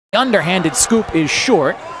The underhanded scoop is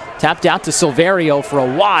short. Tapped out to Silverio for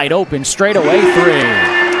a wide open straightaway three.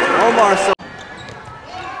 Omar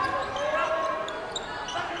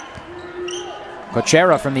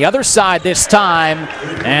Cramer from the other side this time,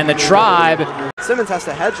 and the Tribe. Simmons has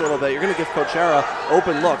to hedge a little bit. You're going to give Cramer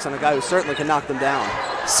open looks on a guy who certainly can knock them down.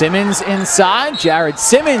 Simmons inside. Jared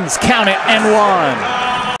Simmons count it and one.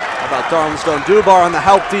 How about Darlingstone Dubar on the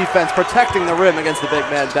help defense, protecting the rim against the big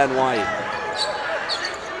man Ben White.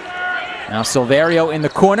 Now Silverio in the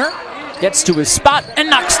corner, gets to his spot and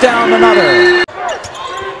knocks down another.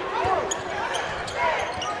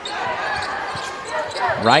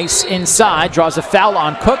 Rice inside, draws a foul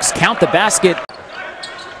on Cooks, count the basket.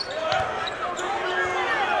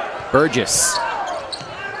 Burgess.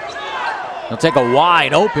 He'll take a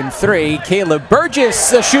wide open three. Caleb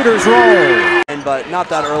Burgess, the shooter's roll. But not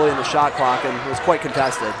that early in the shot clock, and it was quite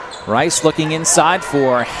contested. Rice looking inside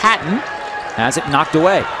for Hatton, has it knocked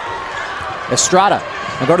away. Estrada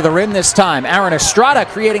will go to the rim this time. Aaron Estrada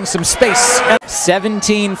creating some space.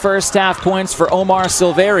 17 first half points for Omar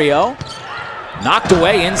Silverio. Knocked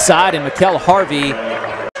away inside, and Mikel Harvey.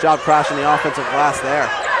 Job crashing the offensive glass there.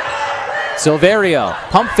 Silverio,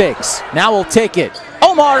 pump fakes. Now we'll take it.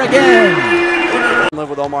 Omar again. Live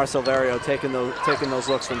with Omar Silverio taking those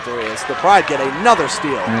looks from three. As the Pride get another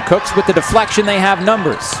steal. And Cooks with the deflection, they have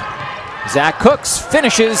numbers. Zach Cooks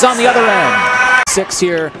finishes on the other end. 6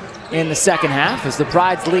 here in the second half as the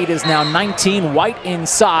Pride's lead is now 19. White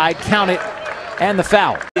inside, count it, and the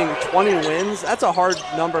foul. 20 wins, that's a hard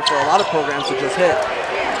number for a lot of programs to just hit.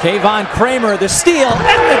 Kvonn Cramer, the steal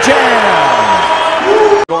and the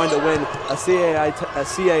jam. Going to win a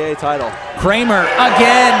CAA title. Cramer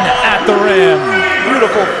again at the rim.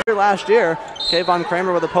 Beautiful. Last year, Kvonn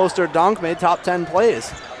Cramer with a poster dunk made top 10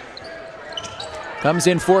 plays. Comes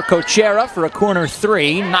in for Cramer for a corner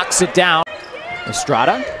three, knocks it down.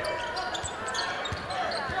 Estrada.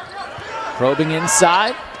 Probing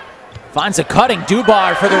inside. Finds a cutting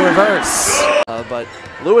Dubar for the reverse. But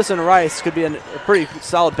Lewis and Rice could be a pretty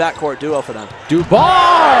solid backcourt duo for them.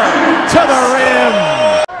 Dubar to the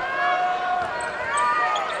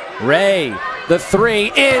rim. Ray, the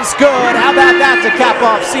three is good. How about that to cap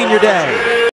off senior day?